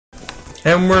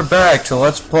And we're back to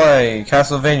Let's Play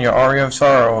Castlevania Aria of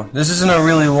Sorrow. This isn't a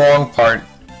really long part.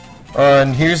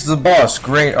 And here's the boss,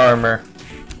 great armor.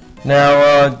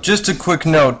 Now, just a quick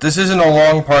note, this isn't a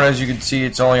long part. As you can see,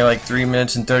 it's only like 3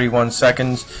 minutes and 31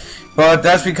 seconds. But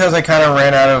that's because I kind of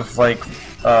ran out of, like,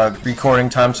 recording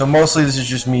time. So mostly this is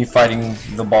just me fighting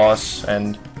the boss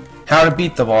and how to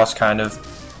beat the boss, kind of.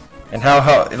 And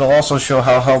how it'll also show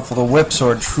how helpful the whip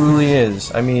sword truly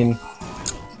is. I mean,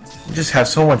 you just have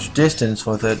so much distance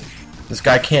with it. This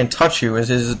guy can't touch you as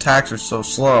his attacks are so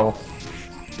slow.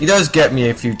 He does get me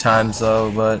a few times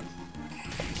though, but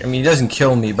I mean, he doesn't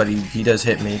kill me, but he does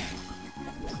hit me.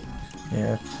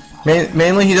 Yeah.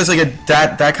 Mainly he does like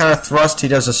that kind of thrust. He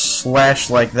does a slash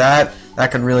like that.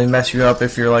 That could really mess you up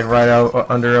if you're like right out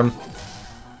under him.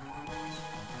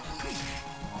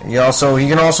 He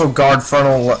can also guard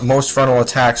most frontal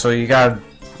attacks, so you got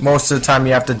most of the time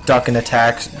you have to duck an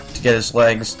attack to get his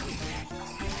legs.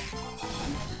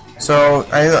 So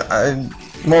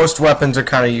most weapons are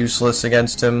kind of useless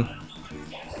against him.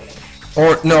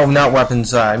 Or no, not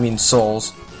weapons. I mean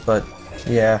souls. But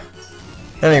yeah.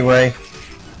 Anyway,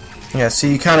 yeah.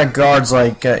 See, he kind of guards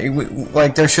like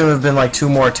there should have been like 2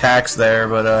 more attacks there,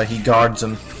 but he guards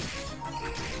them.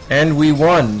 And we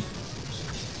won.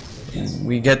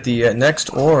 We get the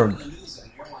next orb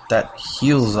that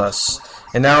heals us.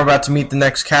 And now we're about to meet the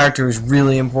next character who's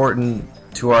really important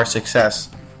to our success.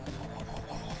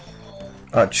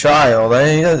 A child.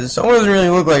 Someone doesn't really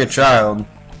look like a child.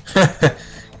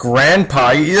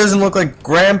 Grandpa. He doesn't look like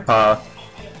Grandpa.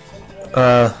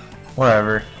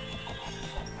 Whatever.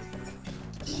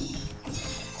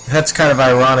 That's kind of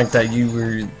ironic that you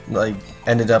were, like,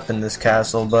 ended up in this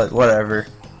castle, but whatever.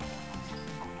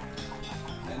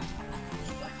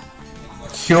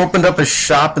 He opened up a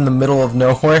shop in the middle of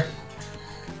nowhere.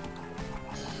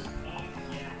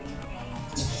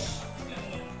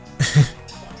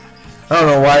 I don't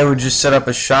know why he would just set up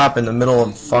a shop in the middle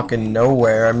of fucking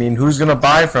nowhere. I mean, who's gonna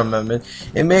buy from him?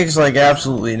 It makes like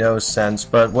absolutely no sense,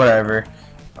 but whatever.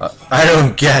 I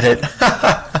don't get it.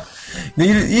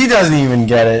 He doesn't even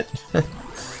get it.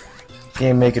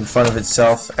 Game making fun of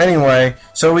itself. Anyway,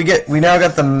 so we now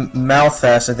got the mouth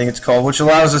fast, I think it's called, which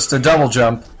allows us to double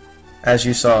jump, as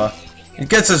you saw. It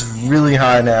gets us really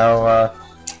high now.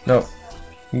 No,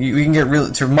 we can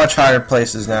get to much higher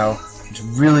places now. It's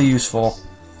really useful.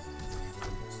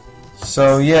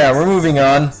 So yeah, we're moving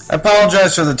on. I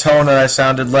apologize for the tone that I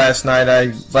sounded last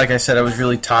night. Like I said, I was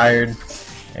really tired,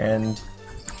 and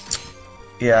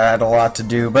yeah, I had a lot to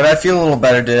do. But I feel a little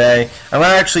better today. I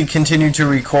might actually continue to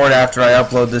record after I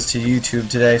upload this to YouTube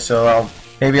today, so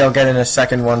maybe I'll get in a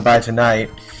second one by tonight.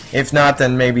 If not,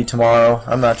 then maybe tomorrow.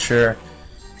 I'm not sure.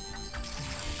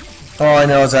 All I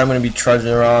know is I'm going to be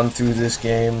trudging around through this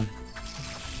game.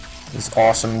 This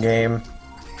awesome game.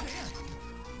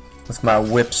 With my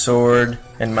whip sword,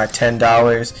 and my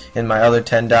 $10, and my other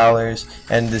 $10,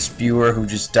 and this viewer who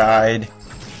just died.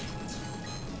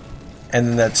 And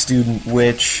then that student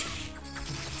witch.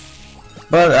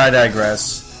 But I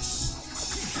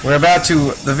digress.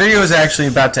 The video is actually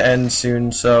about to end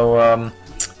soon, so,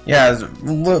 yeah, it's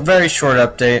a very short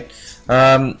update.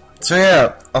 So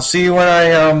yeah, I'll see you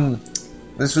when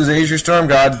this was Azure Storm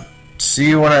God. See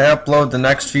you when I upload the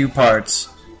next few parts.